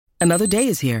Another day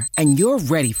is here, and you're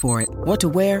ready for it. What to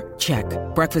wear? Check.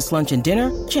 Breakfast, lunch, and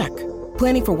dinner? Check.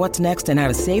 Planning for what's next and how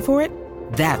to save for it?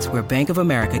 That's where Bank of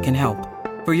America can help.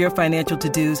 For your financial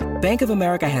to-dos, Bank of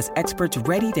America has experts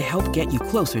ready to help get you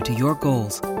closer to your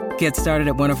goals. Get started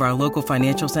at one of our local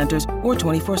financial centers or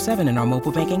 24/7 in our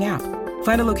mobile banking app.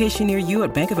 Find a location near you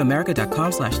at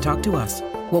bankofamerica.com/talktous.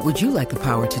 What would you like the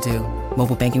power to do?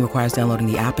 Mobile banking requires downloading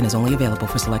the app and is only available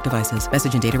for select devices.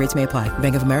 Message and data rates may apply.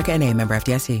 Bank of America N.A., member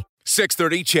FDIC.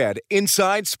 630 CHED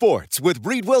Inside Sports with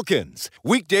Reed Wilkins.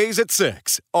 Weekdays at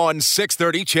 6 on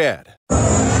 630 CHED.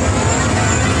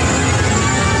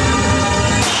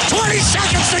 20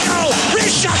 seconds to go.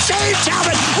 Wrist shot, save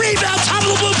Talbot. Rebound, top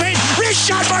of the blue paint. Wrist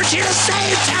shot, Martinez,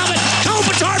 save Talbot.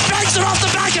 Kopitar banks it off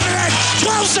the back of the net.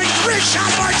 12 seconds, wrist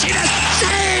shot, Martinez.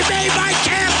 Save made by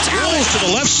Cam Talbot. Rolls to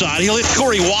the left side. He'll hit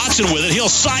Corey Watson with it. He'll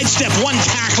sidestep one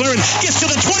tackler and gets to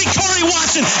the 20. Corey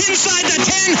Watson inside the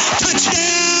 10.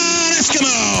 Touchdown,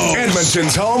 Eskimo.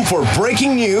 Edmonton's home for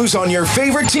breaking news on your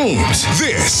favorite teams.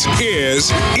 This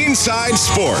is Inside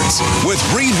Sports with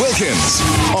Reed Wilkins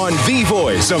on the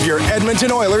voice of your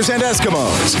Edmonton Oilers and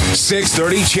Eskimos.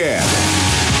 630 CHED.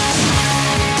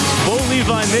 Bo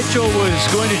Levi Mitchell was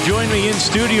going to join me in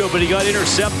studio, but he got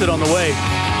intercepted on the way.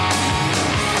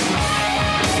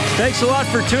 Thanks a lot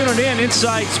for tuning in.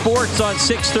 Inside Sports on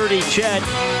 630 CHED.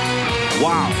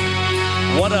 Wow.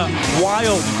 What a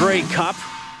wild Grey Cup.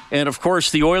 And, of course,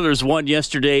 the Oilers won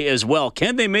yesterday as well.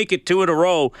 Can they make it 2 in a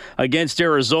row against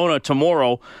Arizona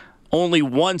tomorrow? Only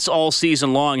once all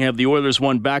season long have the Oilers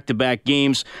won back-to-back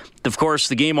games. Of course,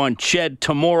 the game on CHED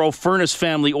tomorrow. Furnace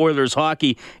Family Oilers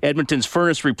Hockey. Edmonton's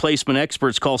furnace replacement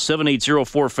experts. Call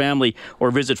 7804-FAMILY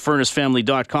or visit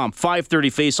furnacefamily.com. 5:30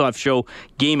 face-off show.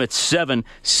 Game at 7.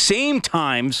 Same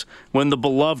times when the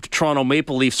beloved Toronto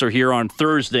Maple Leafs are here on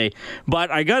Thursday. But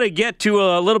I got to get to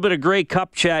a little bit of Grey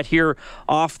Cup chat here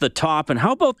off the top. And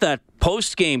how about that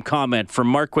post-game comment from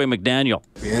Marquay McDaniel?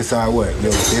 Inside what?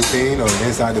 15 or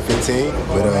inside the 15,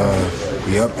 but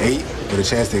we up 8 with a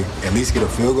chance to at least get a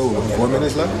field goal with 4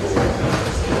 minutes left.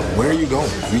 Where are you going?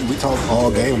 We talk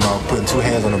all game about putting 2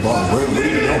 hands on the ball. Where are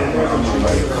you going?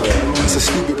 Like, it's a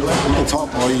stupid play. You can talk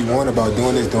all you want about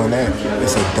doing this, doing that.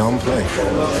 It's a dumb play.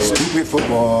 Stupid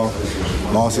football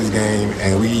lost this game,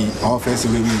 and we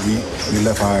offensively we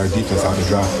left our defense out to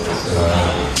dry.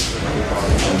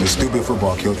 The stupid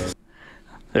football killed us.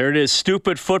 There it is.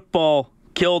 Stupid football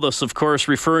killed us, of course,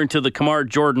 referring to the Kamar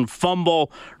Jordan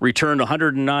fumble. Returned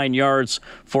 109 yards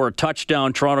for a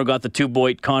touchdown. Toronto got the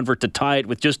 2-point convert to tie it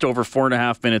with just over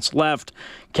 4.5 minutes left.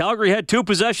 Calgary had 2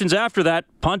 possessions after that,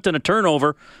 punt and a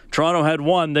turnover. Toronto had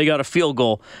 1. They got a field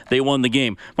goal. They won the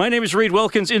game. My name is Reed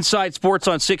Wilkins, Inside Sports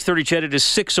on 630 CHED. It is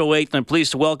 6:08, and I'm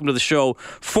pleased to welcome to the show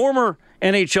former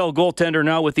NHL goaltender,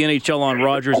 now with the NHL on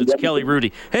Rogers. It's Kelly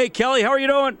Hrudey. Hey, Kelly, how are you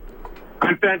doing?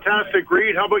 I'm fantastic,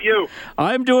 Reed. How about you?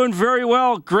 I'm doing very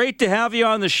well. Great to have you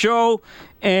on the show.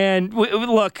 And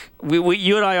look,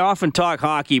 you and I often talk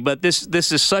hockey, but this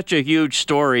is such a huge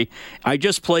story. I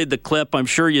just played the clip. I'm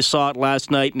sure you saw it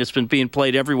last night, and it's been being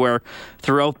played everywhere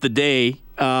throughout the day.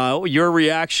 Your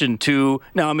reaction to...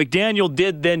 Now, McDaniel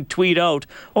did then tweet out,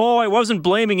 I wasn't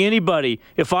blaming anybody.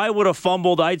 If I would have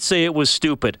fumbled, I'd say it was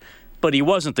stupid. But he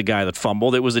wasn't the guy that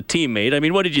fumbled. It was a teammate. I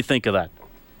mean, what did you think of that?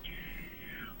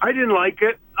 I didn't like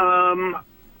it.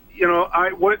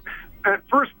 At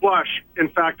first blush, in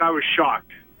fact, I was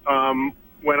shocked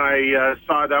when I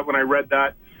saw that, when I read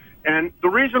that. And the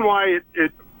reason why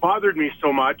it bothered me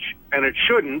so much, and it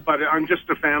shouldn't, but I'm just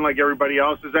a fan like everybody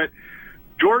else, is that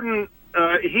Jordan,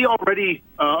 he already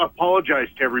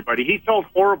apologized to everybody. He felt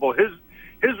horrible.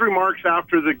 His remarks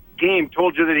after the game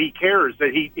told you that he cares,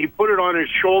 that he put it on his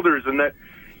shoulders, and that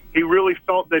he really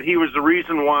felt that he was the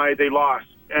reason why they lost.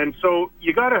 And so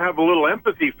you got to have a little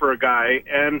empathy for a guy,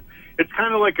 and it's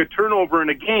kind of like a turnover in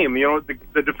a game. You know,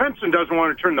 the defenseman doesn't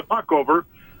want to turn the puck over,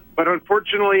 but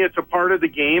unfortunately it's a part of the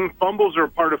game. Fumbles are a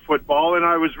part of football, and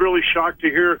I was really shocked to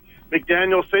hear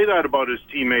McDaniel say that about his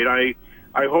teammate.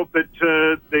 I hope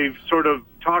that they've sort of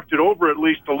talked it over at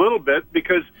least a little bit,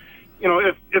 because, you know,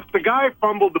 if the guy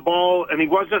fumbled the ball and he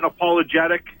wasn't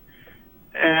apologetic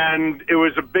and it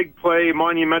was a big play,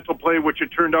 monumental play, which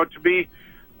it turned out to be,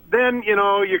 then, you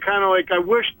know, you're kind of like, I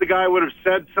wish the guy would have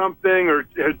said something or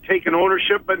had taken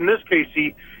ownership. But in this case,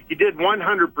 he did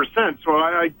 100%. So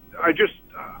I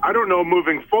don't know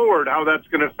moving forward how that's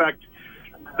going to affect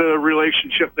the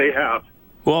relationship they have.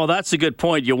 Well, that's a good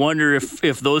point. You wonder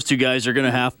if those two guys are going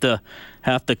to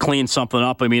have to clean something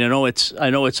up. I mean, I know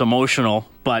it's emotional,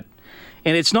 but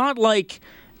it's not like.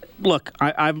 Look,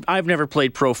 I've never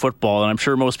played pro football, and I'm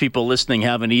sure most people listening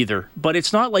haven't either. But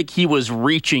it's not like he was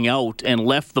reaching out and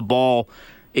left the ball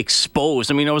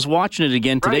exposed. I mean, I was watching it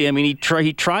again today. Right. I mean, he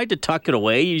tried to tuck it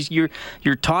away.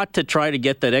 You're taught to try to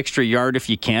get that extra yard if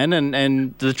you can,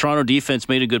 and the Toronto defense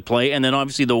made a good play. And then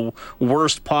obviously the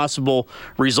worst possible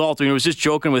result. I mean, I was just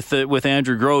joking with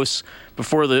Andrew Gross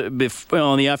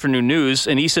on the afternoon news,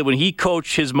 and he said when he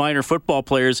coached his minor football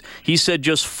players, he said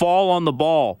just fall on the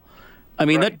ball. I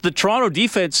mean, Right. the Toronto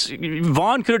defense,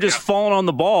 Vaughn could have just fallen on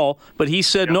the ball, but he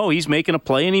said no, he's making a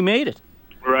play, and he made it.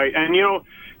 Right. And,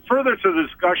 further to the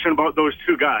discussion about those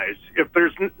two guys, if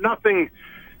there's nothing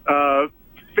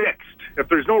fixed, if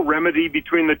there's no remedy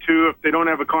between the two, if they don't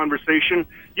have a conversation,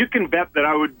 you can bet that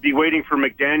I would be waiting for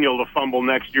McDaniel to fumble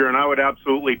next year, and I would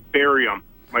absolutely bury him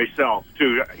myself,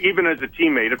 too, even as a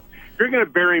teammate. If you're going to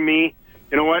bury me,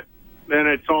 you know what, then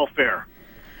it's all fair.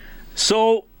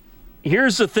 So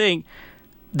here's the thing.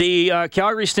 The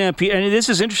Calgary Stampede, and this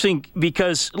is interesting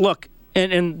because, look,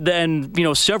 and then,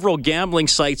 several gambling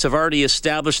sites have already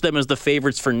established them as the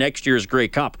favorites for next year's Grey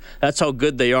Cup. That's how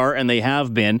good they are, and they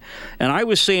have been. And I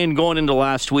was saying going into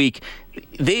last week,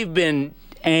 they've been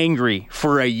angry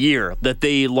for a year that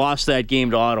they lost that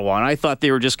game to Ottawa, and I thought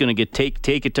they were just going to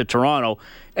take it to Toronto.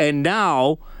 And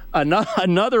now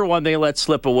another one they let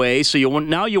slip away, so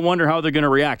now you wonder how they're going to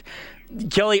react.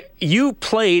 Kelly, you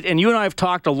played, and you and I have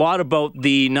talked a lot about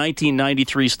the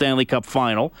 1993 Stanley Cup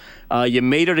Final. You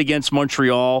made it against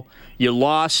Montreal. You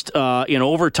lost in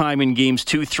overtime in games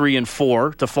 2, 3, and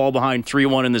 4 to fall behind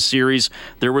 3-1 in the series.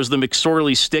 There was the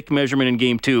McSorley stick measurement in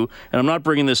Game 2. And I'm not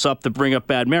bringing this up to bring up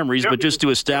bad memories, but just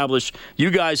to establish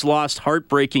you guys lost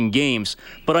heartbreaking games.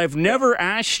 But I've never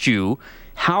asked you,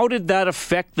 how did that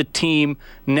affect the team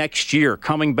next year,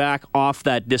 coming back off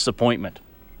that disappointment?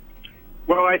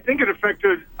 Well, I think it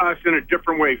affected us in a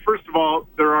different way. First of all,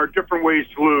 there are different ways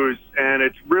to lose, and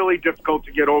it's really difficult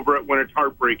to get over it when it's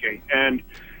heartbreaking. And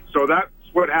so that's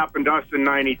what happened to us in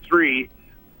 93.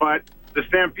 But the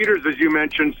Stampeders, as you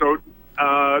mentioned,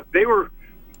 they were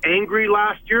angry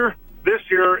last year. This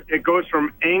year, it goes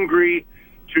from angry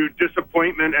to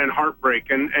disappointment and heartbreak.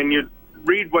 And you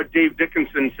read what Dave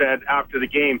Dickinson said after the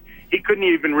game. He couldn't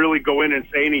even really go in and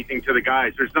say anything to the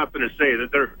guys. There's nothing to say, that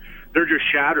they're just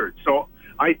shattered. So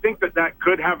I think that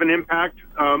could have an impact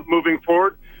moving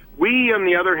forward. We, on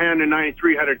the other hand, in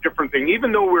 93 had a different thing.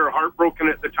 Even though we were heartbroken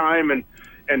at the time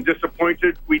and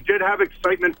disappointed, we did have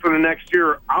excitement for the next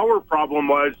year. Our problem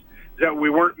was that we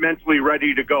weren't mentally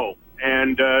ready to go.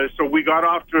 And so we got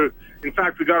off to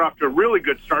a really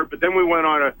good start, but then we went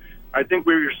on I think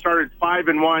we started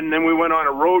 5-1, then we went on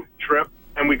a road trip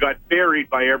and we got buried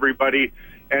by everybody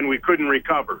and we couldn't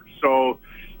recover. So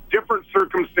different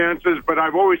circumstances, but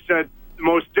I've always said the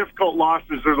most difficult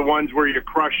losses are the ones where you're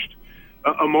crushed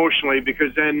emotionally,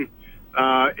 because then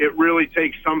it really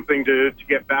takes something to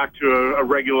get back to a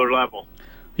regular level.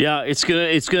 Yeah, it's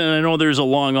gonna. I know there's a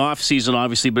long off season,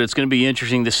 obviously, but it's going to be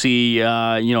interesting to see,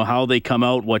 how they come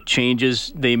out, what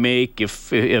changes they make. If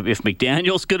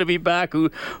McDaniel's going to be back, who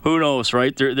knows,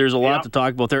 right? There's a lot to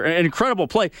talk about there. An incredible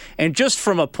play, and just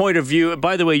from a point of view.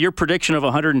 By the way, your prediction of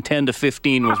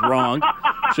 110-15 was wrong.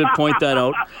 Should point that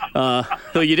out.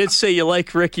 Though you did say you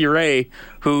like Ricky Ray,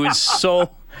 who's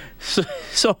so.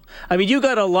 So, I mean, you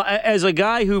got a lot as a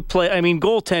guy who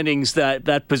goaltending's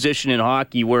that position in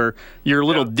hockey where you're a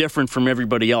little different from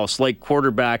everybody else, like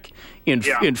quarterback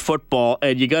in football,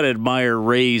 and you got to admire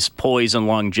Ray's poise and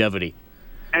longevity.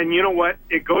 And you know what?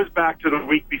 It goes back to the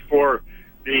week before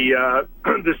the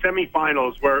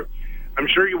semifinals, where I'm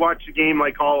sure you watched the game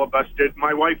like all of us did.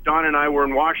 My wife Dawn and I were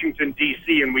in Washington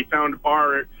D.C. and we found a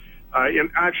bar.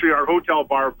 Actually, our hotel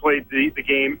bar played the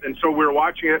game, and so we were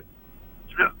watching it.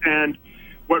 And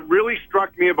what really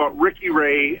struck me about Ricky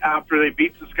Ray after they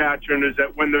beat Saskatchewan is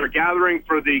that when they're gathering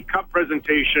for the cup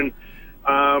presentation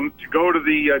to go to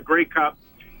the Grey Cup,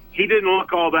 he didn't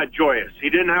look all that joyous. He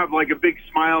didn't have like a big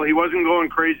smile. He wasn't going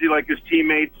crazy like his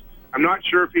teammates. I'm not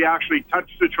sure if he actually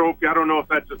touched the trophy. I don't know if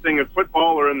that's a thing in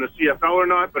football or in the CFL or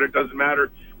not, but it doesn't matter.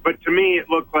 But to me, it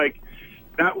looked like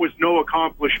that was no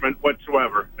accomplishment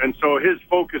whatsoever. And so his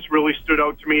focus really stood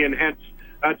out to me, and hence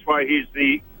that's why he's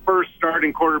the first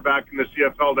starting quarterback in the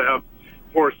CFL to have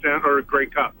 4 Grey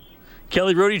Cups.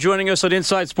 Kelly Hrudey joining us on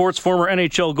Inside Sports, former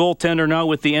NHL goaltender, now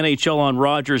with the NHL on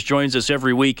Rogers, joins us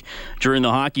every week during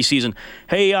the hockey season.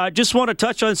 Hey, just want to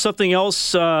touch on something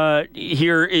else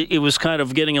here. It was kind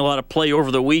of getting a lot of play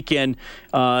over the weekend.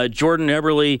 Jordan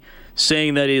Eberle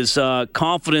saying that his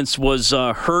confidence was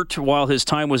hurt while his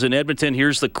time was in Edmonton.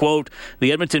 Here's the quote: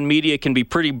 "The Edmonton media can be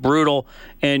pretty brutal,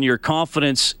 and your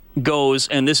confidence goes,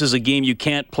 and this is a game you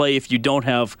can't play if you don't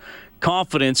have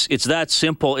confidence. It's that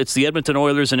simple. It's the Edmonton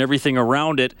Oilers and everything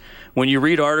around it. When you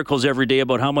read articles every day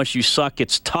about how much you suck,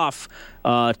 it's tough.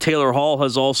 Taylor Hall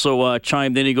has also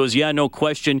chimed in. He goes, yeah, no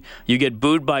question. You get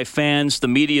booed by fans. The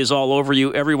media is all over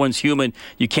you. Everyone's human.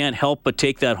 You can't help but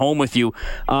take that home with you.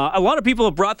 A lot of people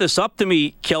have brought this up to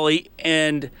me, Kelly,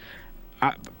 and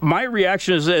my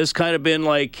reaction has kind of been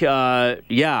like,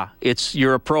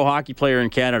 you're a pro hockey player in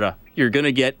Canada. You're going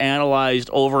to get analyzed,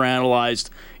 overanalyzed.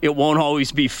 It won't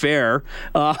always be fair.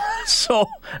 So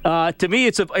to me,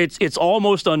 it's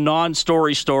almost a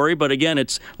non-story story. But again,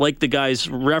 it's like the guys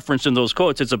referenced in those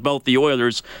quotes. It's about the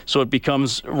Oilers, so it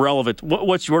becomes relevant.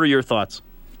 What are your thoughts?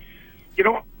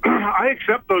 I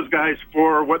accept those guys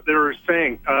for what they're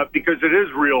saying because it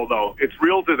is real, though. It's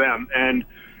real to them, and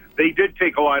they did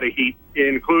take a lot of heat,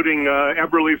 including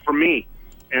Eberle from me.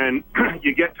 And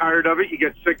you get tired of it. You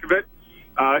get sick of it.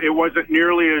 It wasn't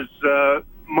nearly as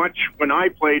much when I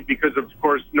played because, of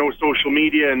course, no social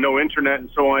media and no internet and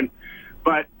so on.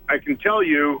 But I can tell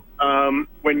you,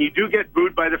 when you do get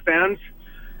booed by the fans,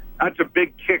 that's a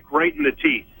big kick right in the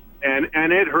teeth,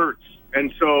 and it hurts.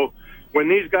 And so when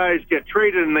these guys get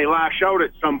traded and they lash out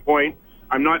at some point,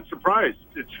 I'm not surprised.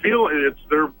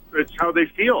 It's how they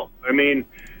feel. I mean,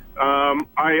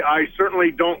 I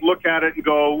certainly don't look at it and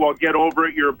go, well, get over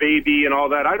it, you're a baby and all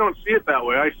that. I don't see it that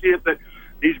way. I see it that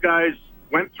these guys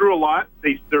went through a lot.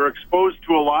 They're exposed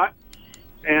to a lot,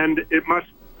 and it must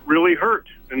really hurt.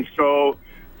 And so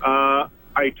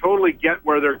I totally get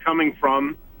where they're coming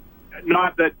from.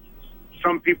 Not that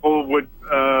some people would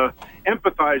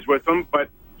empathize with them, but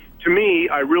to me,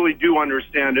 I really do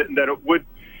understand it, and that it would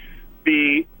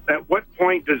be, at what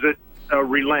point does it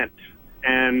relent?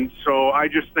 And so I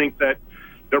just think that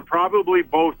they're probably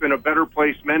both in a better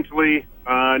place mentally,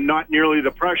 not nearly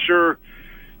the pressure.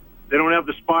 They don't have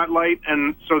the spotlight,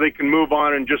 and so they can move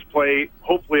on and just play,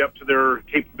 hopefully, up to their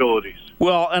capabilities.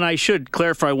 Well, and I should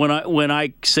clarify, when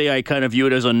I say I kind of view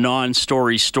it as a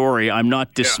non-story story, I'm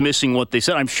not dismissing what they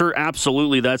said. I'm sure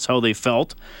absolutely that's how they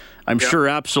felt. I'm sure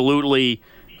absolutely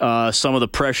some of the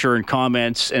pressure and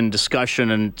comments and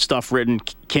discussion and stuff written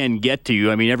can get to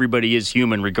you. I mean, everybody is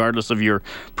human regardless of your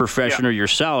profession or your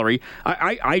salary.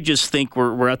 I just think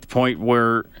we're at the point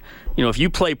where, if you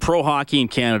play pro hockey in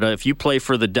Canada, if you play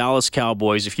for the Dallas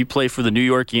Cowboys, if you play for the New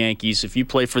York Yankees, if you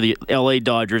play for the LA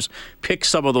Dodgers, pick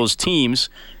some of those teams,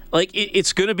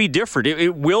 it's going to be different.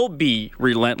 It will be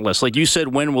relentless. Like you said,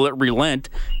 when will it relent?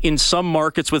 In some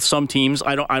markets with some teams,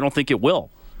 I don't think it will.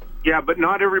 Yeah, but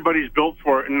not everybody's built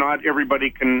for it, and not everybody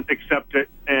can accept it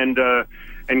and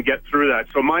get through that.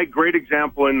 So my great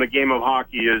example in the game of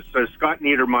hockey is Scott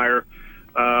Niedermayer.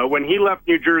 When he left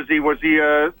New Jersey, was he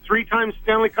a 3-time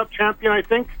Stanley Cup champion, I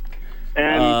think?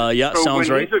 And so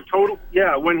sounds right.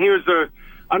 When he was a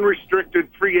unrestricted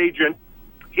free agent,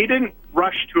 he didn't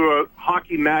rush to a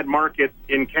hockey mad market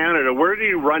in Canada. Where did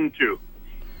he run to?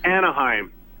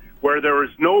 Anaheim, where there was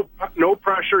no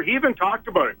pressure. He even talked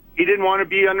about it. He didn't want to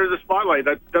be under the spotlight.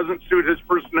 That doesn't suit his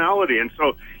personality. And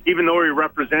so even though he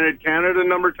represented Canada a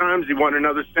number of times, he won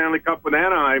another Stanley Cup with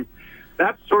Anaheim,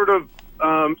 that sort of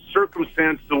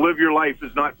circumstance to live your life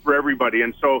is not for everybody.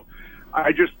 And so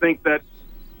I just think that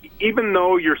even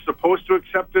though you're supposed to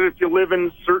accept it if you live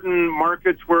in certain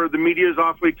markets where the media is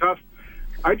awfully tough,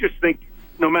 I just think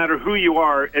no matter who you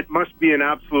are, it must be an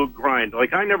absolute grind.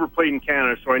 Like, I never played in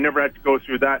Canada, so I never had to go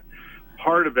through that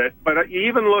part of it. But you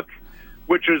even look,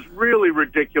 which is really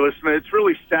ridiculous, and it's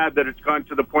really sad that it's gone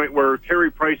to the point where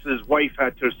Carey Price's wife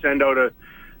had to send out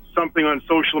something on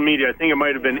social media. I think it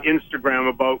might have been Instagram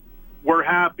about, we're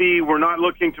happy, we're not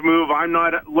looking to move, I'm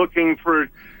not looking for,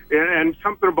 and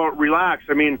something about relax.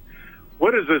 I mean,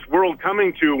 what is this world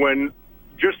coming to when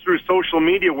just through social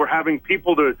media we're having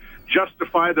people to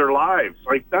justify their lives?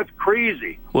 Like, that's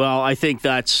crazy. Well, I think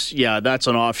that's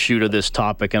an offshoot of this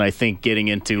topic, and I think getting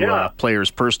into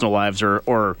players' personal lives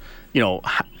or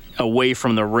away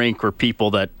from the rink or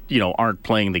people that aren't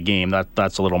playing the game,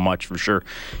 that's a little much for sure.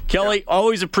 Kelly,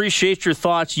 always appreciate your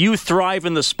thoughts. You thrive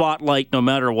in the spotlight no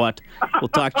matter what. We'll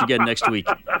talk to you again next week.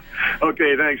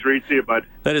 Okay, thanks, Reed. See you, bud.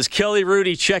 That is Kelly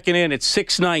Hrudey checking in at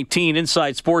 6:19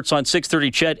 Inside Sports on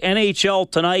 6:30 CHED.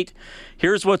 NHL tonight.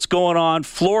 Here's what's going on.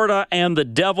 Florida and the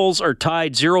Devils are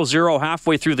tied 0-0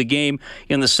 halfway through the game.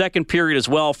 In the second period as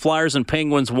well, Flyers and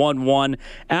Penguins 1-1.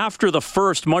 After the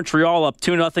first, Montreal up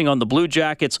 2-0 on the Blue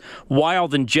Jackets.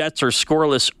 Wild and Jets are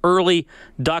scoreless early.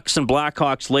 Ducks and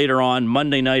Blackhawks later on.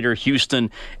 Monday nighter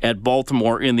Houston at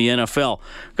Baltimore in the NFL.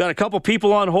 Got a couple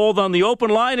people on hold on the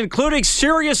open line, including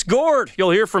Sirius Gord.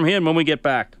 You'll hear from him when we get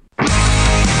back.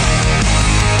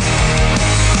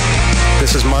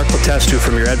 This is Mark Letestu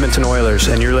from your Edmonton Oilers,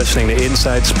 and you're listening to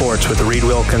Inside Sports with Reed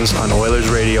Wilkins on Oilers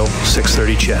Radio,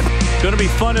 630 CHED. Going to be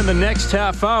fun in the next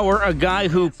half hour. A guy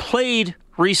who played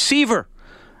receiver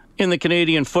in the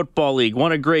Canadian Football League,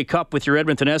 won a Grey Cup with your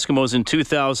Edmonton Eskimos in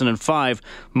 2005.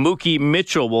 Mookie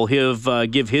Mitchell will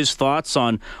give his thoughts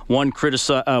on one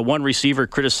receiver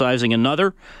criticizing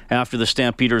another after the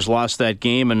Stampeders lost that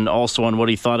game, and also on what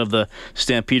he thought of the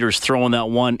Stampeders throwing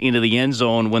that one into the end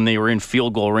zone when they were in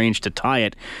field goal range to tie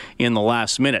it in the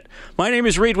last minute. My name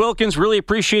is Reed Wilkins. Really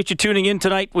appreciate you tuning in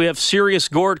tonight. We have Sirius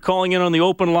Gord calling in on the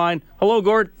open line. Hello,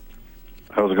 Gord.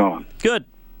 How's it going? Good.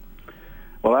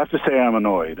 Well, I have to say I'm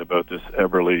annoyed about this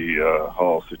Eberle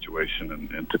Hall situation.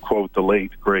 And to quote the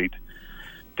late, great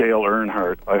Dale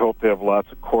Earnhardt, I hope they have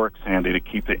lots of corks handy to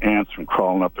keep the ants from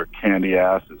crawling up their candy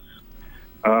asses.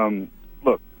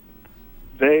 Look,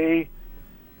 they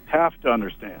have to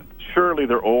understand. Surely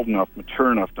they're old enough,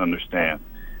 mature enough to understand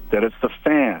that it's the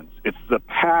fans, it's the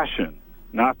passion,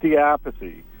 not the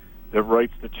apathy, that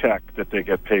writes the check that they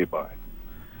get paid by.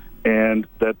 And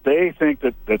that they think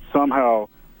that somehow...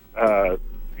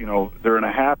 they're in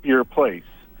a happier place.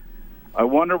 I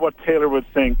wonder what Taylor would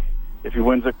think if he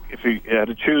had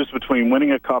to choose between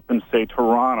winning a cup in, say,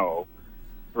 Toronto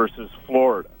versus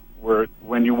Florida, where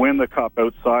when you win the cup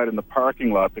outside in the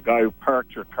parking lot, the guy who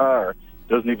parked your car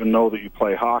doesn't even know that you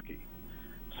play hockey.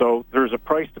 So there's a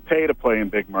price to pay to play in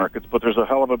big markets, but there's a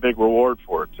hell of a big reward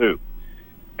for it, too.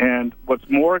 And what's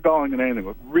more galling than anything,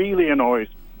 what really annoys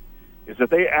me, is that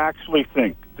they actually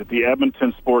think that the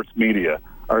Edmonton sports media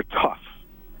are tough.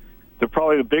 They're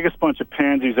probably the biggest bunch of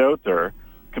pansies out there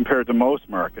compared to most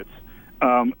markets.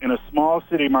 In a small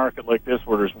city market like this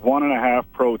where there's 1.5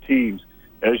 pro teams,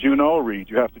 as you know, Reed,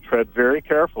 you have to tread very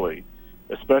carefully,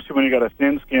 especially when you got a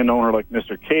thin-skinned owner like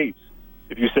Mr. Cates.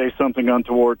 If you say something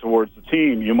untoward towards the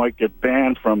team, you might get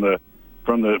banned from the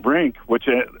rink, which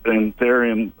and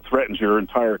therein threatens your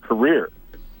entire career.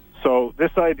 So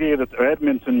this idea that the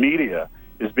Edmonton media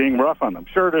is being rough on them.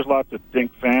 Sure, there's lots of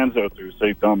dink fans out there who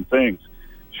say dumb things.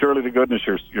 Surely to goodness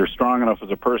you're strong enough as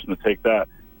a person to take that.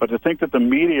 But to think that the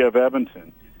media of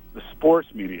Edmonton, the sports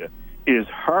media, is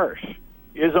harsh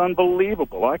is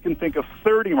unbelievable. I can think of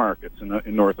 30 markets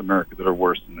in North America that are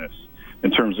worse than this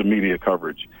in terms of media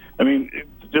coverage. I mean,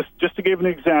 just to give an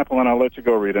example, and I'll let you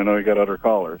go, Reed. I know you got other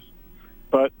callers.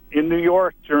 But in New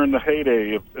York during the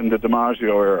heyday in the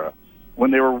DiMaggio era,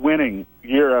 when they were winning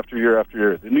year after year after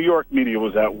year, the New York media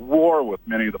was at war with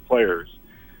many of the players,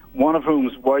 one of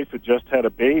whom's wife had just had a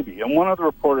baby. And one of the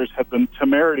reporters had the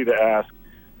temerity to ask,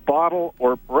 bottle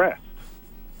or breast?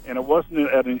 And it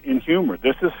wasn't in humor.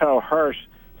 This is how harsh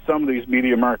some of these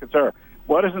media markets are.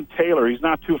 Why doesn't Taylor, he's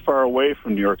not too far away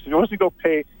from New York City, why doesn't he go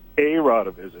pay A-Rod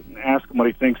a visit and ask him what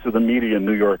he thinks of the media in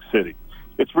New York City?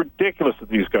 It's ridiculous that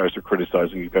these guys are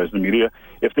criticizing you guys in the media.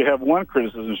 If they have one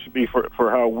criticism, it should be for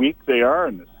how weak they are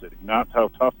in this city, not how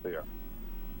tough they are.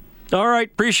 All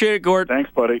right. Appreciate it, Gord. Thanks,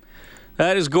 buddy.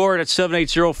 That is Gord at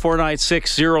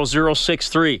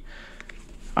 780-496-0063.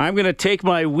 I'm going to take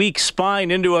my weak spine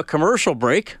into a commercial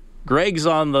break. Greg's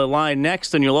on the line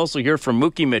next, and you'll also hear from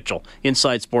Mookie Mitchell,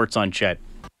 Inside Sports on CHED.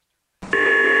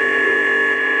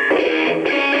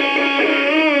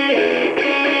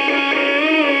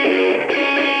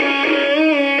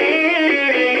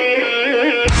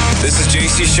 This is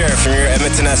JC Sheriff from your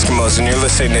Edmonton Eskimos, and you're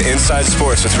listening to Inside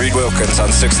Sports with Reed Wilkins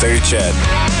on 630 CHED.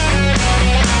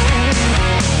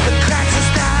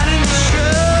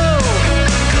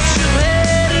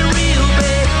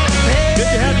 Good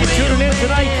to have you tuning in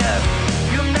tonight.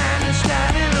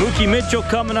 Mookie Mitchell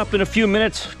coming up in a few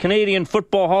minutes. Canadian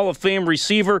Football Hall of Fame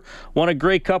receiver. Won a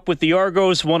Grey Cup with the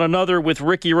Argos. Won another with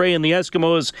Ricky Ray and the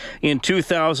Eskimos in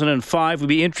 2005. It would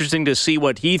be interesting to see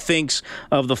what he thinks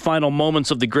of the final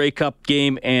moments of the Grey Cup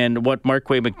game and what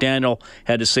Marquay McDaniel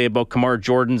had to say about Kamar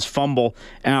Jordan's fumble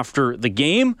after the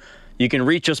game. You can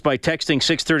reach us by texting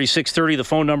 630-630. The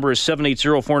phone number is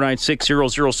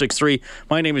 780-496-0063.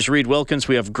 My name is Reed Wilkins.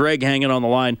 We have Greg hanging on the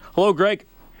line. Hello, Greg.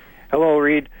 Hello,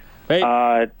 Reed. Hey.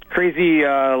 Crazy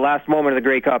last moment of the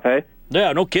Grey Cup, hey?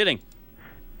 Yeah, no kidding.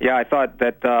 Yeah, I thought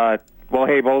that, Bo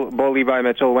Levi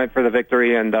Mitchell went for the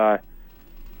victory, and,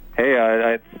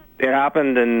 it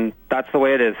happened, and that's the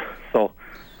way it is. So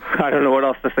I don't know what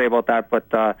else to say about that, but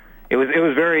it was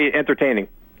very entertaining.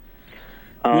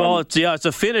 Well, it's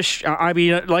a finish. I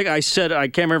mean, like I said, I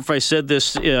can't remember if I said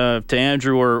this to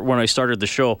Andrew or when I started the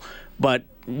show, but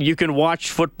you can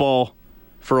watch football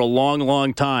for a long,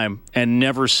 long time and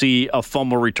never see a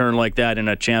fumble return like that in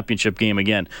a championship game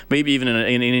again. Maybe even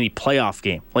in any playoff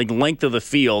game. Like length of the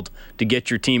field to get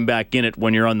your team back in it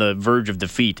when you're on the verge of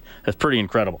defeat. That's pretty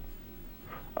incredible.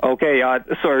 Okay,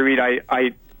 sorry, Reed.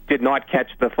 I did not catch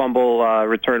the fumble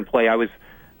return play. I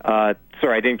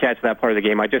didn't catch that part of the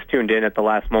game. I just tuned in at the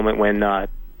last moment when the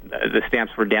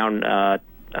Stamps were down a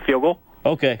field goal.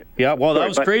 Okay. Yeah, well, that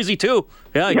was crazy, too.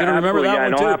 Yeah, you got to remember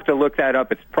that one, too. I'll have to look that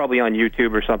up. It's probably on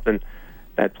YouTube or something,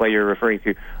 that play you're referring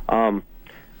to.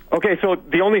 Okay, so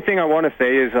the only thing I want to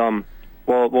say is,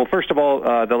 well, first of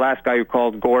all, the last guy who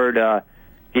called Gord,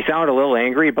 he sounded a little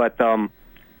angry, but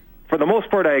for the most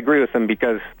part, I agree with him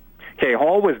because,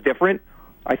 Hall was different.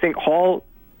 I think Hall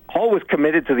was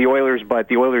committed to the Oilers, but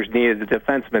the Oilers needed a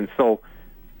defenseman. So,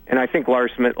 and I think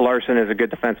Larson is a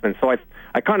good defenseman. So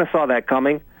I kind of saw that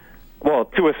coming. Well,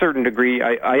 to a certain degree,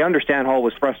 I understand Hall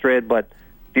was frustrated, but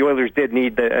the Oilers did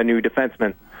need a new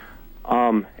defenseman.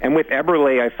 And with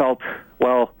Eberle, I felt,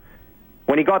 well,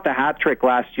 when he got the hat trick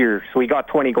last year, so he got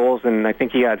 20 goals, and I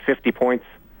think he had 50 points.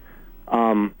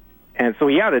 And so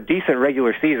he had a decent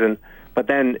regular season, but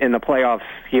then in the playoffs,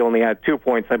 he only had 2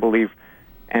 points, I believe,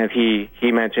 and he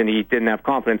mentioned he didn't have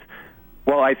confidence.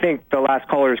 Well, I think the last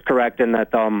caller is correct in that,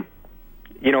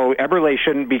 Eberle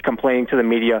shouldn't be complaining to the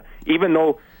media, even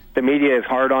though the media is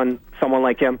hard on someone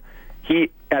like him.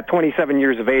 He, at 27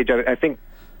 years of age, I think,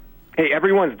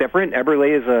 everyone's different.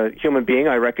 Eberle is a human being.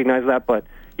 I recognize that, but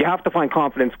you have to find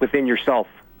confidence within yourself.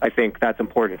 I think that's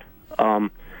important.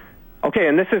 Okay,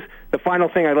 and this is the final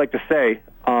thing I'd like to say.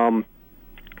 In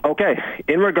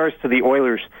regards to the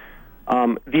Oilers,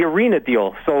 the arena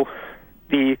deal. So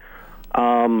the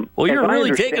well, you're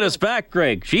really taking us back,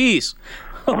 Greg. Jeez.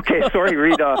 Okay, sorry,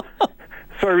 Reed.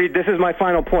 Sorry, Reed. This is my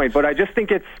final point, but I just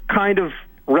think it's kind of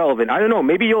relevant. I don't know.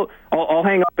 Maybe I'll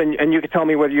hang up and you can tell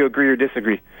me whether you agree or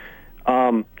disagree.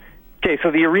 Okay, so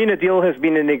the arena deal has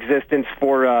been in existence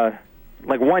for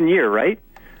 1 year, right?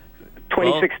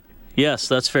 2016. Yes,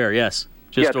 that's fair. Yes,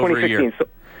 just over a year.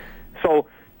 So,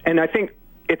 and I think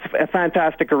it's a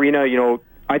fantastic arena.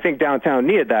 I think downtown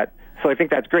needed that, so I think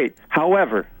that's great.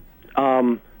 However,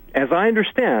 as I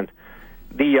understand,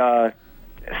 the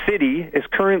city is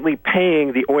currently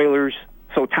paying the Oilers,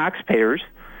 so taxpayers,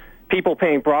 people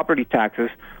paying property taxes,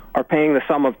 are paying the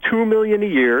sum of $2 million a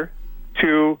year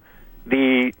to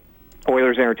the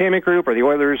Oilers Entertainment Group or the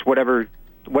Oilers, whatever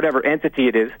entity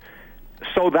it is,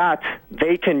 so that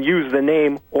they can use the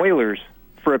name Oilers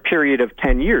for a period of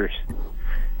 10 years.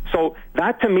 So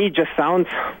that to me just sounds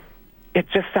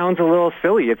a little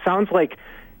silly. It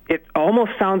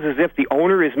almost sounds as if the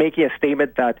owner is making a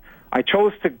statement that I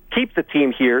chose to keep the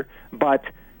team here, but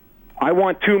I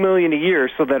want $2 million a year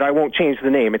so that I won't change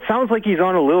the name. It sounds like he's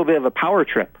on a little bit of a power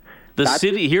trip. The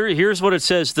city here's what it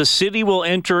says: the city will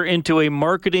enter into a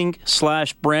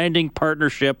marketing/branding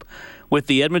partnership with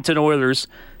the Edmonton Oilers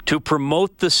to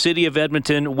promote the city of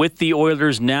Edmonton with the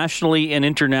Oilers nationally and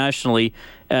internationally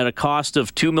at a cost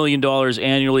of $2 million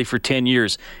annually for 10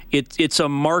 years. It's a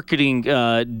marketing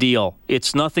deal.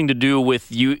 It's nothing to do with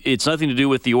you. It's nothing to do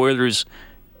with the Oilers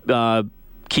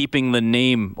keeping the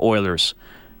name Oilers.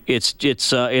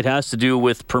 It has to do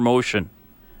with promotion.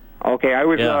 Okay, I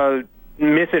was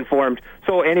misinformed.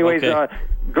 So, anyways,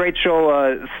 great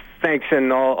show. Thanks,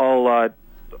 and I'll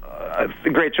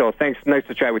great show. Thanks. Nice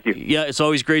to chat with you. Yeah, it's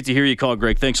always great to hear you call,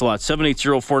 Greg. Thanks a lot.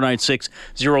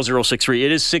 780-496-0063.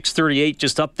 It is 6:38.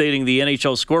 Just updating the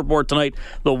NHL scoreboard tonight.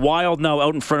 The Wild now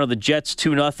out in front of the Jets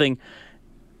 2-0.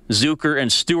 Zucker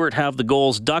and Stewart have the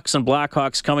goals. Ducks and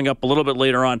Blackhawks coming up a little bit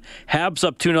later on. Habs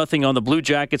up 2-0 on the Blue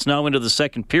Jackets now into the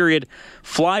second period.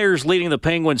 Flyers leading the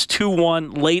Penguins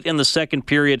 2-1 late in the second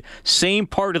period. Same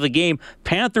part of the game.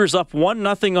 Panthers up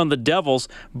 1-0 on the Devils.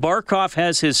 Barkov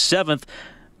has his seventh.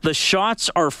 The shots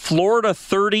are Florida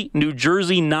 30, New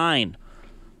Jersey 9.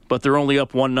 But they're only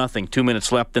up 1-0. 2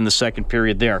 minutes left in the second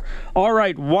period there. All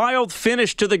right, Wild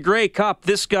finish to the Grey Cup.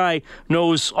 This guy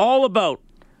knows all about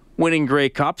winning Grey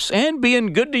Cups and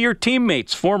being good to your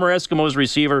teammates. Former Eskimos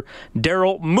receiver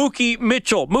Daryl Mookie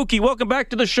Mitchell. Mookie, welcome back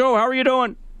to the show. How are you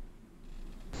doing?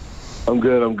 I'm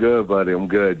good, buddy. I'm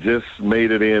good. Just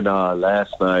made it in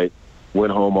last night.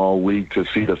 Went home all week to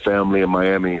see the family in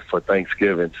Miami for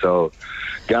Thanksgiving. So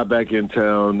got back in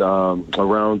town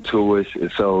around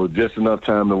 2-ish. So just enough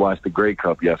time to watch the Grey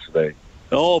Cup yesterday.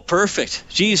 Oh, perfect.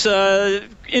 Geez,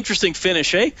 interesting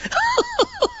finish, eh?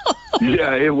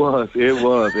 Yeah, it was. It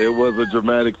was a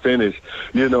dramatic finish.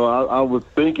 You know, I was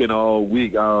thinking all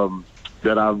week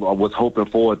that I was hoping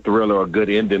for a thriller or a good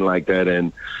ending like that,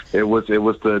 and it was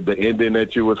the ending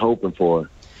that you was hoping for.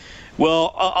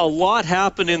 Well, a lot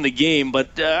happened in the game,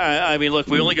 but I mean, look,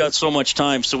 we only got so much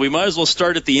time, so we might as well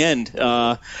start at the end. Okay.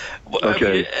 I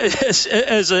mean,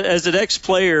 as an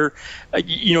ex-player,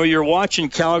 you're watching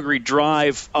Calgary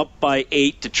drive up by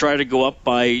 8 to try to go up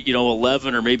by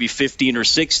 11 or maybe 15 or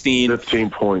 16. 15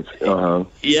 points.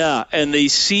 Yeah, and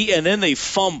then they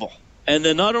fumble, and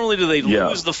then not only do they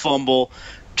lose the fumble,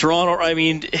 Toronto. I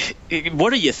mean,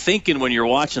 what are you thinking when you're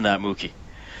watching that, Mookie?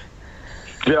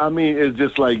 Yeah, I mean, it's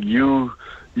just like you're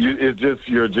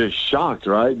just shocked,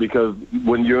 right? Because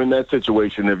when you're in that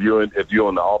situation, if you're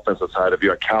on the offensive side, if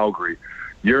you're at Calgary,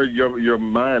 your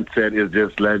mindset is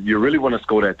just like you really want to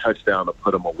score that touchdown to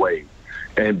put them away.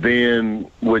 And then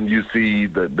when you see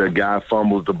the guy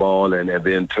fumbles the ball and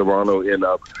then Toronto end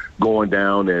up going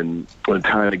down and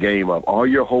tying the game up, all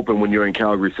you're hoping when you're in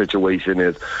Calgary situation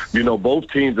is, both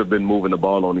teams have been moving the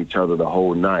ball on each other the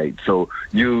whole night. So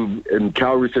in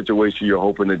Calgary situation, you're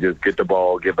hoping to just get the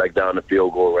ball, get back down the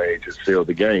field goal range and seal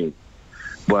the game.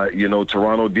 But,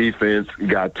 Toronto defense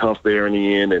got tough there in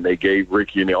the end, and they gave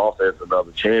Ricky and the offense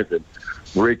another chance. And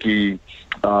Ricky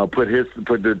put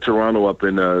the Toronto up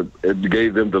and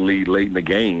gave them the lead late in the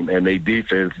game, and their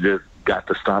defense just got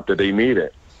the stop that they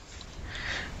needed.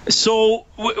 So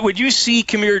would you see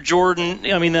Kamir Jordan?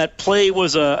 I mean, that play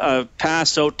was a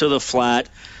pass out to the flat.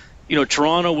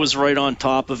 Toronto was right on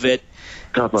top of it.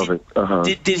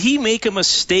 Did he make a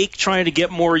mistake trying to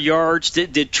get more yards?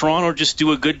 Did Toronto just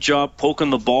do a good job poking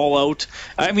the ball out?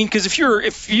 I mean, because if you're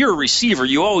a receiver,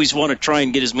 you always want to try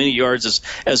and get as many yards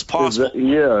as possible.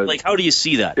 Like, how do you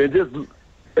see that?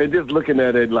 And just looking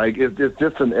at it, like it's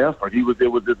just an effort. It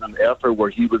was just an effort where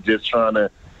he was just trying to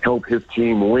help his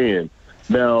team win.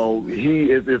 Now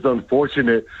it's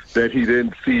unfortunate that he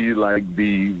didn't see like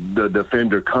the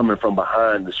defender coming from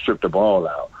behind to strip the ball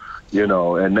out.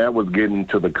 And that was getting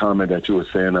to the comment that you were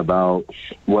saying about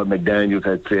what McDaniels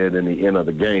had said in the end of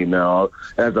the game. Now,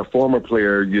 as a former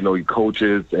player,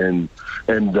 coaches and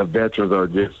the veterans are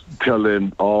just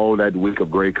telling all that week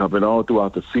of Grey Cup and all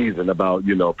throughout the season about,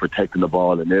 protecting the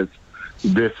ball and this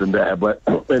and that. But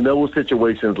in those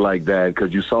situations like that,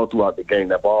 because you saw throughout the game,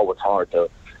 that ball was hard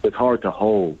to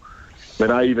hold.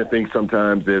 And I even think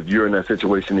sometimes if you're in that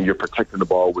situation and you're protecting the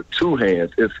ball with two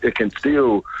hands, it can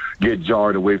still get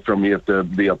jarred away from you if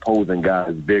the opposing guy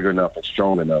is big enough and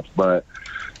strong enough. But,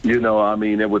 I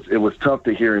mean, it was tough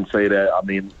to hear him say that. I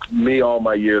mean, all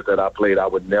my years that I played, I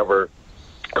would never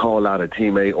call out a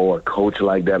teammate or a coach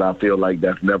like that. I feel like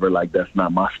that's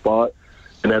not my spot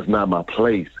and that's not my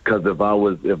place. Because if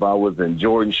I was in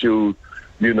Jordan's shoes,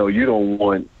 you don't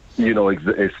want,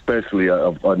 especially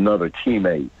another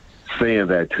teammate saying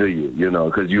that to you,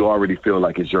 because you already feel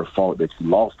like it's your fault that you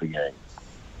lost the game.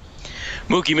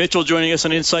 Mookie Mitchell joining us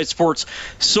on Inside Sports.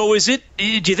 So do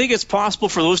you think it's possible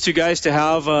for those two guys to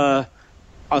have a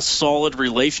solid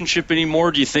relationship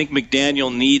anymore? Do you think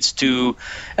McDaniel needs to,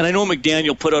 and I know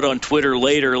McDaniel put out on Twitter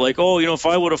later, like, if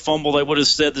I would have fumbled, I would have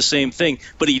said the same thing.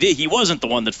 But he did. He wasn't the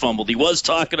one that fumbled. He was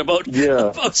talking about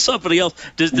somebody else.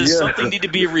 Does something need to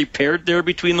be repaired there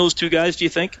between those two guys, do you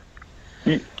think?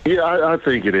 Yeah, I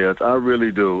think it is. I really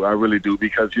do.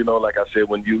 Because, like I said,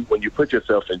 when you put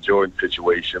yourself in Jordan's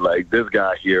situation, like this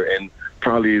guy here and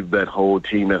probably that whole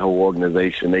team, that whole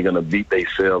organization, they're going to beat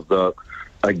themselves up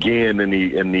again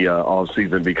in the off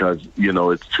season because,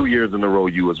 it's 2 years in a row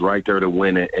you was right there to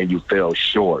win it and you fell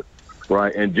short.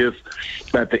 Right. And just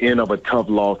at the end of a tough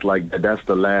loss like that, that's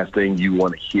the last thing you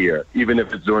want to hear, even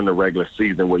if it's during the regular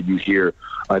season where you hear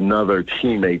another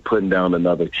teammate putting down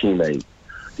another teammate.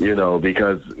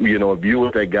 Because, if you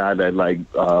were that guy that, like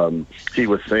he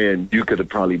was saying, you could have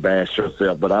probably bashed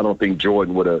yourself. But I don't think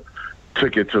Jordan would have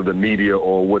took it to the media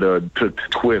or would have took to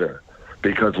Twitter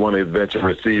because one of his veteran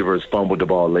receivers fumbled the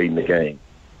ball late in the game.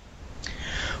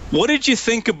 What did you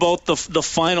think about the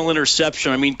final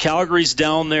interception? I mean, Calgary's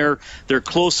down there. They're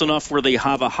close enough where they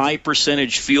have a high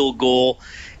percentage field goal.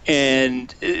 And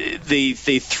they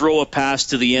throw a pass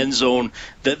to the end zone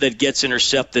that gets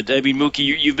intercepted. I mean,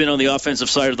 Mookie, you've been on the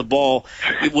offensive side of the ball.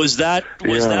 Was that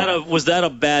a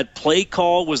bad play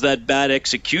call? Was that bad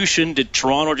execution? Did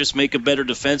Toronto just make a better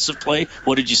defensive play?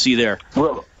 What did you see there?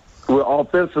 Well,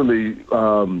 offensively,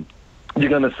 you're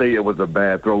gonna say it was a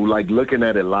bad throw. Like looking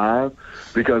at it live,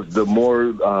 because the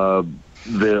more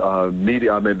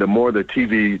the more the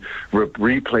TV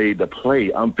replayed the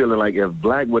play, I'm feeling like if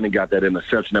Black wouldn't have got that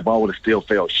interception, that ball would have still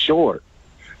fell short.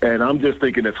 And I'm just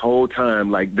thinking this whole time,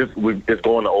 like it's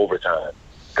going to overtime.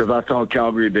 Because I saw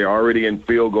Calgary, they're already in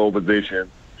field goal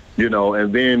position.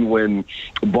 And then when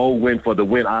Bo went for the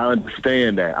win, I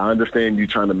understand that. I understand you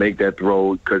trying to make that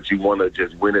throw because you want to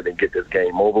just win it and get this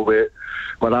game over with.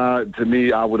 But to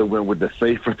me, I would have went with the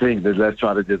safer thing. Let's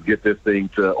try to just get this thing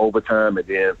to overtime, and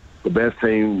then the best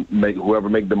team, whoever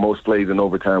make the most plays in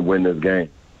overtime, win this game.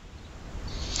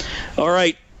 All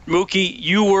right, Mookie,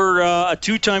 you were a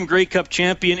two-time Grey Cup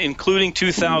champion, including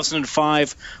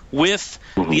 2005 with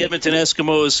the Edmonton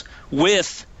Eskimos,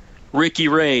 with Ricky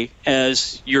Ray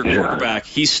as your quarterback.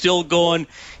 He's still going.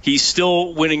 He's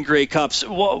still winning Grey Cups.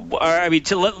 Well, I mean,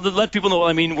 to let people know,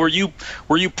 I mean, were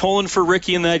you pulling for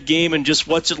Ricky in that game, and just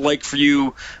what's it like for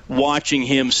you watching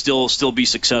him still be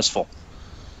successful?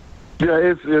 Yeah,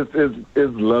 it's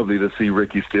lovely to see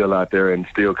Ricky still out there and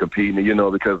still competing,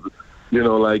 because,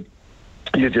 like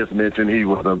you just mentioned, he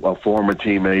was a former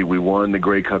teammate. We won the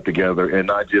Grey Cup together, and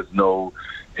I just know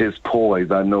his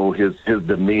poise. I know his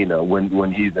demeanor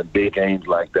when he's in big games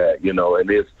like that,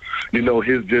 and it's,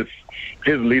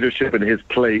 his leadership and his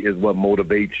play is what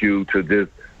motivates you to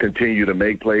just continue to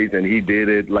make plays. And he did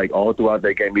it like all throughout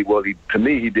that game. To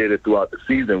me, he did it throughout the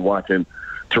season, watching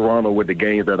Toronto with the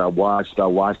games that I watched. I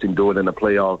watched him do it in the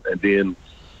playoffs. And then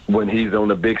when he's on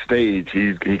the big stage,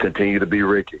 he continued to be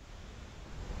Ricky.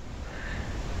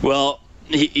 Well,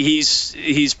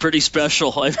 he's pretty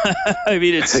special. I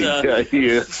mean, it's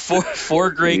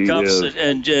four Grey Cups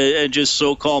and just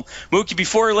so calm. Mookie,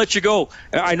 before I let you go,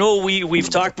 I know we've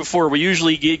talked before. We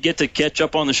usually get to catch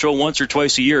up on the show once or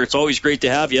twice a year. It's always great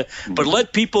to have you. But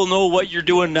let people know what you're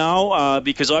doing now,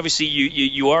 because obviously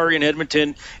you are in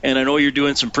Edmonton, and I know you're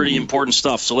doing some pretty important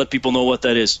stuff. So let people know what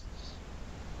that is.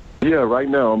 Yeah, right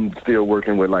now I'm still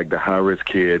working with like the high-risk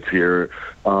kids here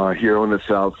on the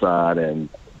South Side, and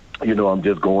I'm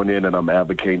just going in and I'm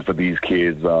advocating for these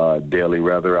kids daily.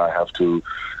 Whether I have to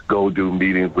go do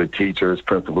meetings with teachers,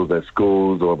 principals at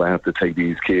schools, or if I have to take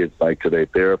these kids like to their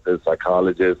therapists,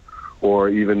 psychologists, or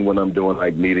even when I'm doing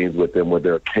like meetings with them with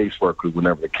their caseworkers,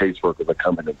 whenever the caseworkers are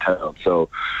coming to town. So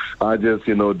I just,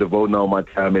 devoting all my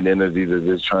time and energy to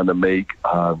just trying to make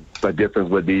a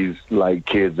difference with these like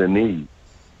kids in need.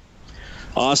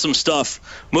 Awesome stuff.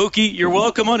 Mookie, you're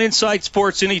welcome on Inside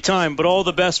Sports anytime, but all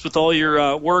the best with all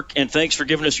your work, and thanks for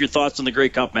giving us your thoughts on the Grey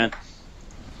Cup, man.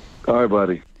 All right,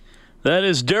 buddy. That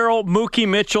is Daryl Mookie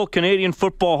Mitchell, Canadian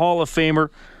Football Hall of Famer.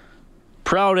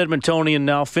 Proud Edmontonian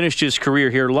now, finished his career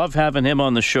here. Love having him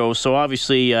on the show. So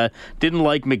obviously didn't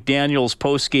like McDaniel's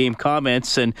post-game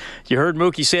comments. And you heard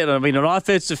Mookie say it. I mean, an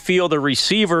offensive field, a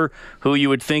receiver who you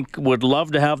would think would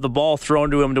love to have the ball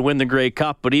thrown to him to win the Grey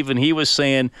Cup. But even he was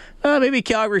saying, maybe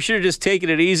Calgary should have just taken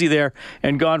it easy there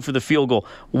and gone for the field goal.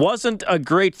 Wasn't a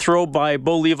great throw by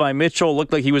Bo Levi Mitchell.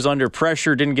 Looked like he was under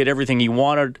pressure, didn't get everything he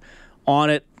wanted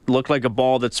on it. Looked like a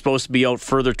ball that's supposed to be out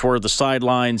further toward the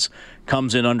sidelines,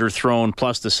 comes in underthrown,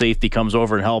 plus the safety comes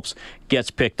over and helps,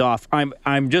 gets picked off.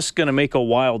 I'm just going to make a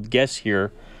wild guess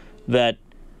here that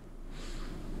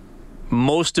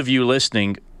most of you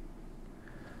listening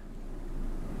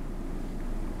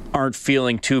aren't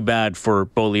feeling too bad for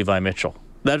Bo Levi Mitchell.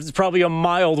 That's probably a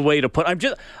mild way to put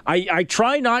it. I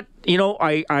try not,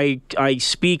 I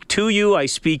speak to you, I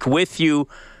speak with you.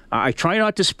 I try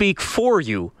not to speak for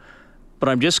you. But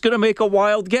I'm just going to make a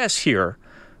wild guess here.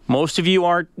 Most of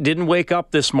you didn't wake up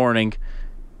this morning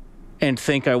and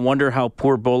think, I wonder how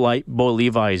poor Bo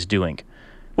Levi is doing.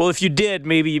 Well, if you did,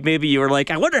 maybe you were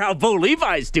like, I wonder how Bo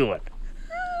Levi is doing.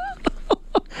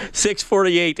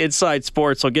 648 Inside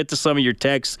Sports. I'll get to some of your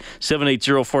texts.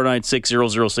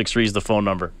 780-496-0063 is the phone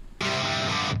number.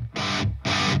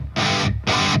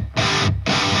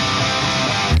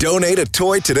 Donate a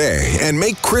toy today and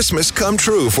make Christmas come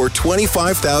true for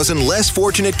 25,000 less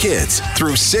fortunate kids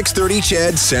through 630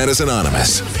 CHED Santa's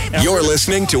Anonymous. You're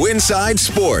listening to Inside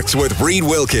Sports with Reed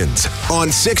Wilkins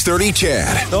on 630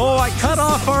 CHED. Oh, I cut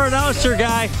off our announcer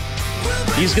guy.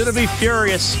 He's going to be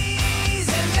furious.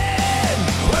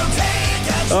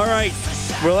 All right.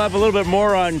 We'll have a little bit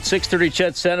more on 630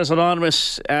 CHED Santa's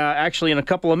Anonymous actually in a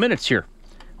couple of minutes here.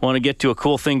 I want to get to a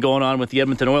cool thing going on with the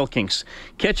Edmonton Oil Kings.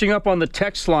 Catching up on the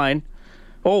text line.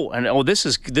 This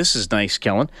is nice,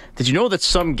 Kellen. Did you know that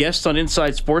some guests on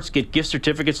Inside Sports get gift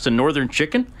certificates to Northern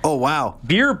Chicken? Oh, wow.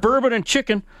 Beer, bourbon, and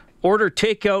chicken. Order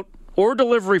takeout or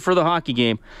delivery for the hockey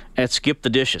game at Skip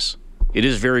the Dishes. It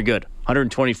is very good.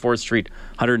 124th Street,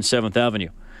 107th Avenue.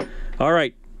 All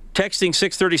right. Texting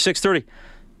 630.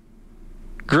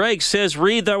 Greg says,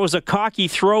 Reed, that was a cocky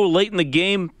throw late in the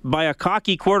game by a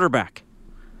cocky quarterback.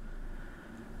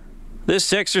 This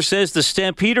texter says the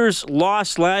Stampeders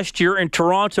lost last year in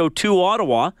Toronto to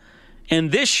Ottawa,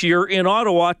 and this year in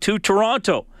Ottawa to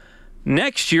Toronto.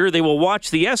 Next year, they will watch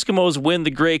the Eskimos win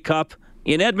the Grey Cup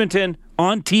in Edmonton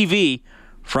on TV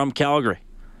from Calgary.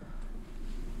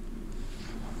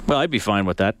 Well, I'd be fine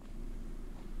with that.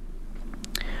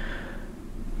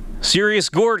 Serious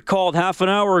Gord called half an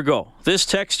hour ago. This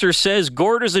texter says,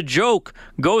 Gord is a joke.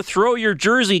 Go throw your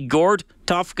jersey, Gord.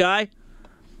 Tough guy.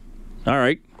 All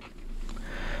right.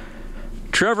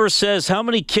 Trevor says, how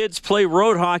many kids play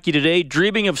road hockey today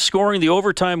dreaming of scoring the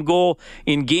overtime goal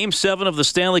in Game 7 of the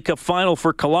Stanley Cup Final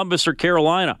for Columbus or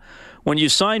Carolina? When you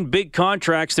sign big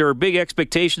contracts, there are big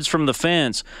expectations from the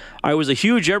fans. I was a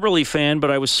huge Eberle fan,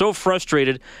 but I was so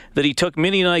frustrated that he took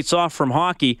many nights off from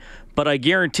hockey, but I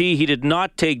guarantee he did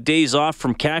not take days off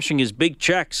from cashing his big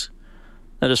checks.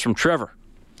 That is from Trevor.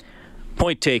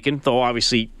 Point taken, though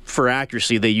obviously for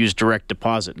accuracy they use direct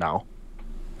deposit now.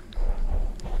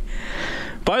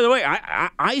 By the way,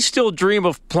 I still dream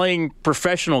of playing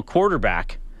professional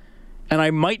quarterback, and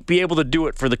I might be able to do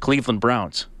it for the Cleveland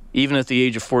Browns, even at the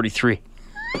age of 43.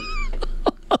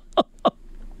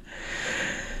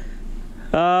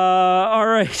 All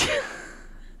right.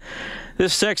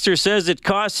 This texter says it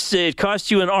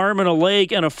costs you an arm and a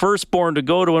leg and a firstborn to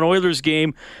go to an Oilers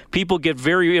game. People get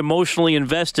very emotionally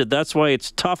invested. That's why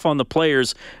it's tough on the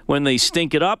players when they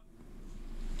stink it up.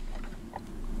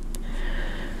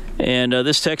 And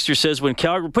this texter says, when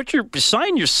Calgary,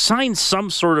 sign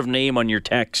some sort of name on your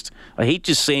text. I hate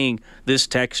just saying this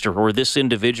texter or this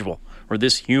individual or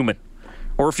this human.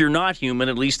 Or if you're not human,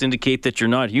 at least indicate that you're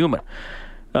not human.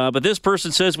 But this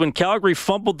person says, when Calgary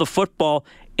fumbled the football,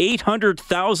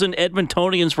 800,000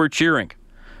 Edmontonians were cheering.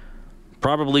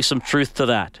 Probably some truth to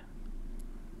that.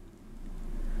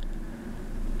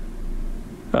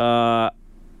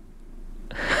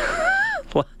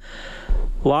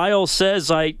 Lyle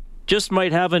says, I just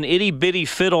might have an itty-bitty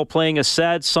fiddle playing a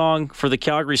sad song for the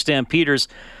Calgary Stampeders,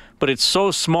 but it's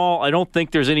so small, I don't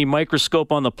think there's any microscope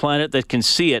on the planet that can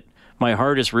see it. My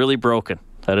heart is really broken.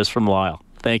 That is from Lyle.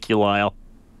 Thank you, Lyle.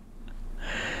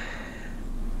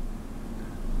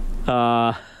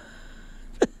 Well,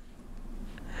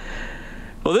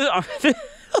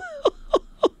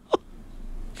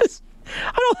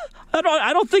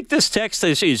 I don't think this text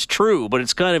is true, but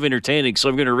it's kind of entertaining, so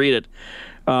I'm going to read it.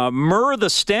 Murr, the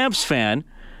Stamps fan,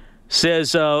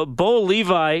 says Bo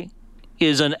Levi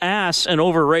is an ass and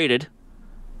overrated.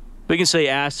 We can say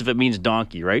ass if it means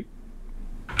donkey, right?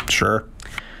 Sure.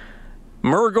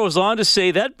 Murr goes on to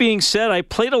say, that being said, I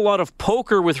played a lot of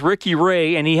poker with Ricky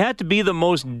Ray, and he had to be the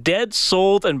most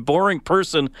dead-souled and boring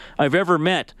person I've ever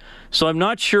met. So I'm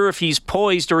not sure if he's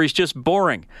poised or he's just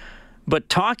boring. But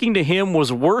talking to him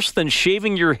was worse than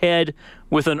shaving your head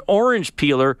with an orange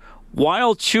peeler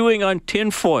while chewing on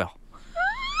tinfoil.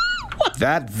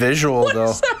 That visual,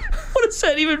 though. What does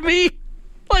that even mean?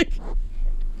 Like,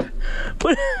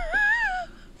 what?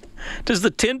 Does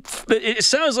it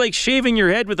sounds like shaving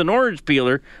your head with an orange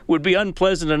peeler would be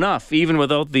unpleasant enough, even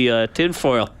without the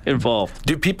tinfoil involved.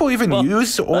 Do people even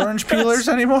use orange peelers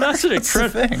anymore? That's an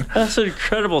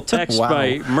incredible text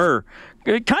by Murr.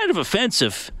 Kind of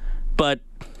offensive, but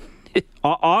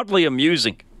oddly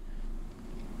amusing.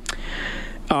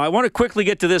 I want to quickly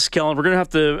get to this, Kellen. We're going to have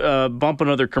to bump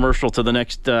another commercial to the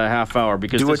next half hour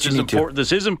because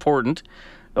this is important.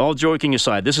 All joking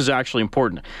aside, this is actually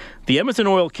important. The Edmonton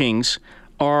Oil Kings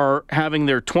are having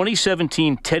their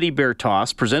 2017 Teddy Bear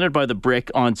Toss presented by the Brick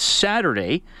on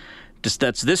Saturday.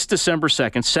 That's this December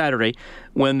 2nd, Saturday,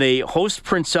 when they host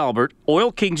Prince Albert.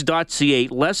 OilKings.ca,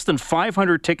 less than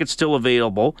 500 tickets still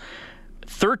available.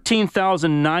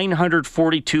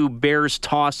 13,942 Bears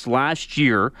tossed last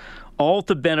year, all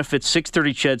to benefit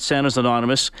 630 Ched, Santa's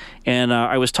Anonymous. And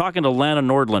I was talking to Lana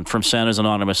Nordland from Santa's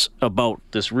Anonymous about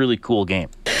this really cool game.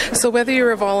 So whether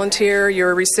you're a volunteer, you're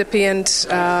a recipient,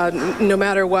 no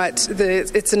matter what,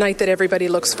 it's a night that everybody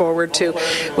looks forward to.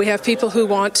 We have people who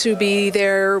want to be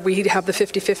there. We have the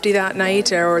 50-50 that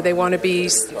night, or they want to be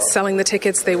selling the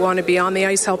tickets. They want to be on the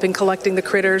ice helping collecting the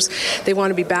critters. They want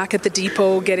to be back at the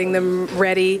depot getting them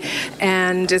ready.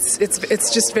 And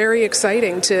it's just very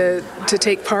exciting to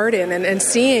take part in. And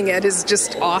seeing it is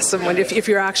just awesome. If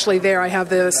you're actually there, I have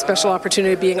the special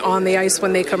opportunity of being on the ice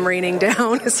when they come raining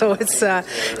down. So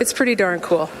it's pretty darn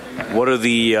cool. What are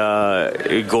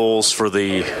the goals for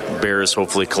the Bears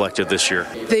hopefully collected this year?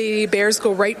 The Bears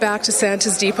go right back to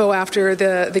Santa's Depot after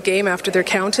the game, after they're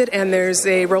counted, and there's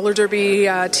a roller derby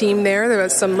team there. There are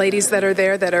some ladies that are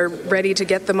there that are ready to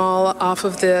get them all off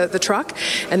of the truck.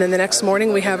 And then the next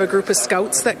morning we have a group of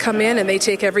scouts that come in and they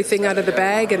take everything out of the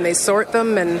bag and they sort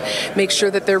them and make sure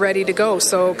that they're ready to go.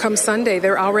 So come Sunday,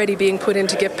 they're already being put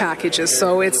into gift packages.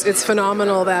 So it's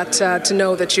phenomenal that to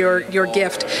know that your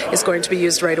gift left is going to be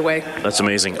used right away. That's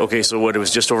amazing. Okay, so it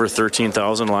was just over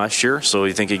 13,000 last year, so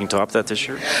you think you can top that this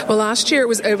year? Well, last year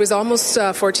it was almost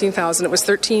 14,000. It was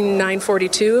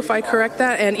 13,942, if I correct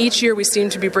that, and each year we seem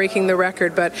to be breaking the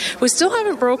record, but we still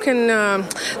haven't broken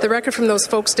the record from those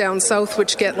folks down south,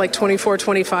 which get like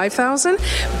 25,000,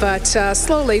 but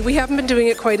slowly. We haven't been doing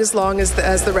it quite as long as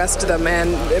the rest of them,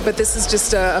 but this is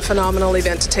just a phenomenal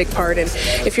event to take part in.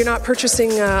 If you're not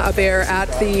purchasing a bear at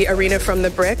the arena from the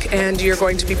Brick and you're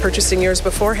going to be purchasing yours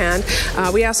beforehand,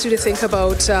 we ask you to think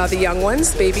about the young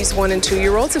ones, babies 1 and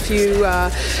 2-year-olds, if you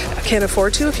can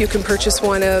afford to, if you can purchase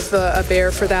one of a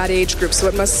bear for that age group. So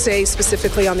it must say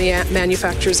specifically on the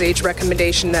manufacturer's age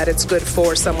recommendation that it's good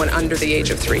for someone under the age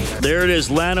of 3. There it is,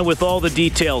 Lana, with all the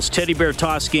details. Teddy Bear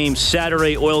Toss game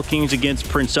Saturday, Oil Kings against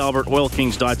Prince Albert,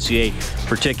 oilkings.ca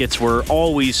for tickets. We're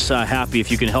always happy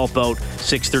if you can help out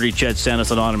 630 Ched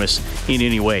Santa's Anonymous in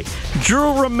any way.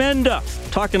 Drew Remenda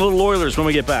talking a little Oilers when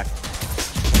we get back.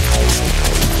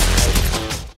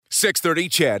 630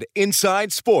 Ched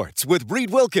Inside Sports with Reed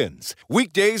Wilkins.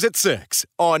 Weekdays at 6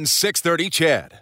 on 630 Ched.